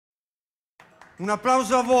Un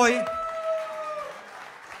applauso a voi.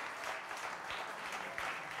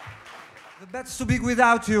 The Best to Be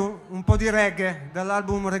Without You, un po' di reggae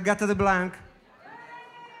dall'album Regatta de Blanc.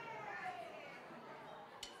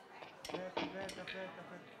 Aspetta.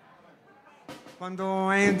 Quando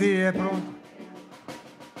Andy è pronto.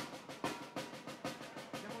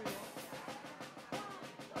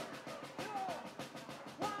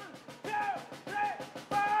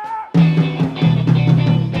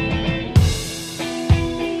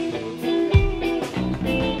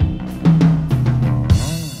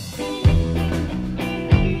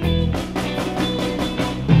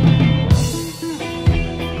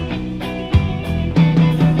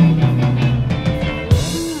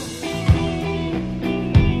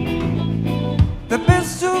 The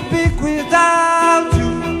best to be without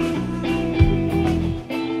you.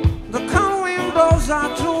 The cold wind blows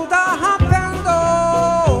out through the hop and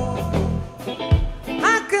door.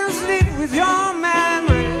 I can sleep with your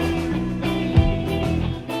memory.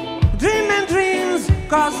 Dreaming dreams,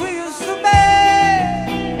 cause we used to be.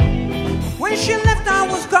 When she left I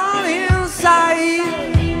was gone inside.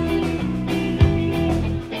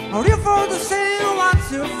 Or you for the same once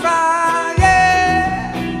to fry, yeah.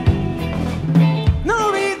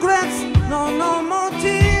 No more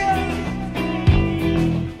tears.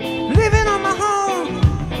 Living on my own,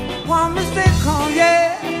 one mistake, oh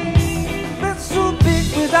yeah. It's too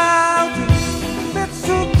big without you. It's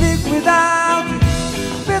too big without you.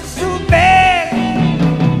 It's too big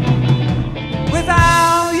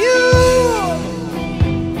without you.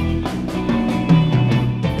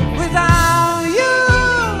 Without you.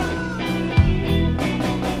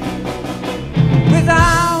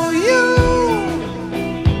 Without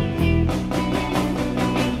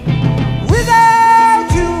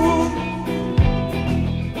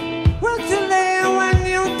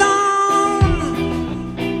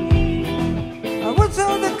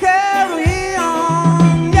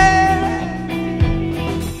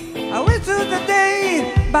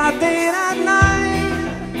by day and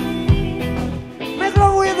night, make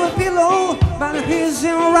love with a pillow, but he's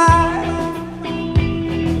alright.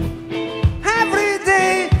 Every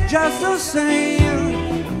day just the same,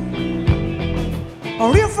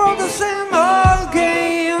 or you for the same old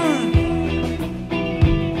game.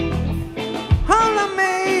 All I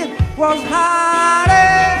made was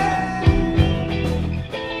heartache.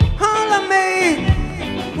 All I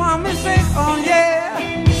made one mistake, oh yeah.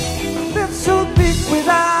 It's too big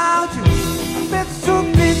without you. It's too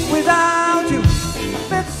big without you.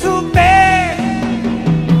 It's too big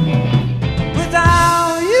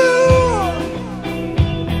without you.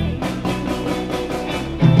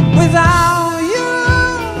 Without you.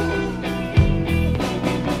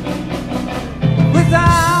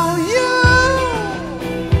 Without you.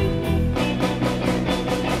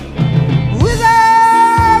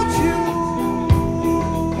 Without you.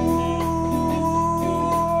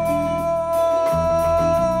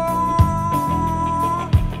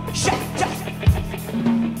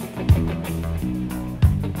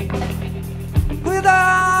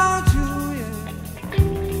 Without you, yeah. Without you,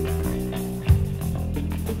 yeah.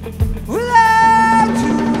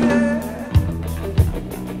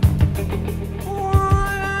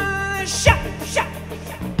 One shot.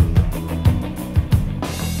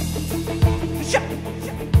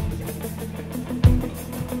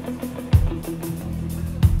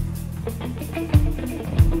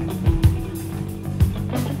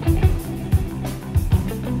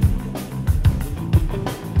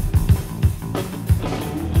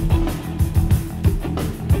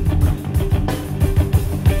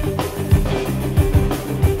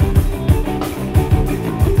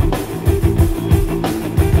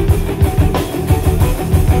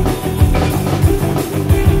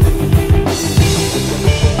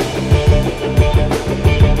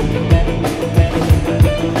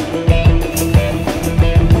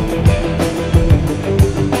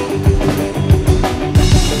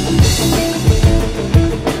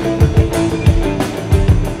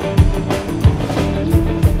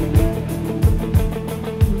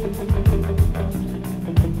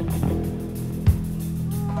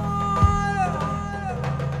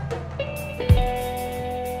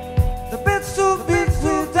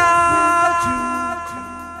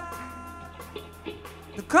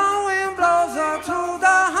 The cold wind blows up through the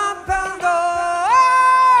hop and door.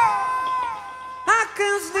 I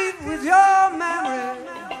can sleep with your memory.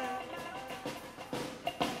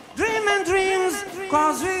 Dreaming dreams,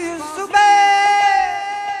 cause we used to be.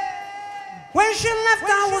 When she left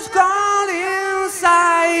I was gone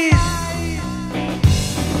inside.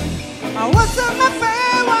 I was in my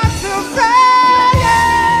face, what to say, yeah.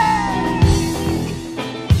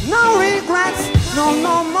 No regrets. No,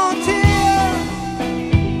 no more tears.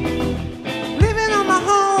 Living on my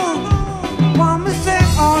own. One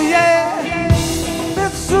mistake, oh yeah.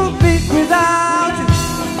 Been too big without.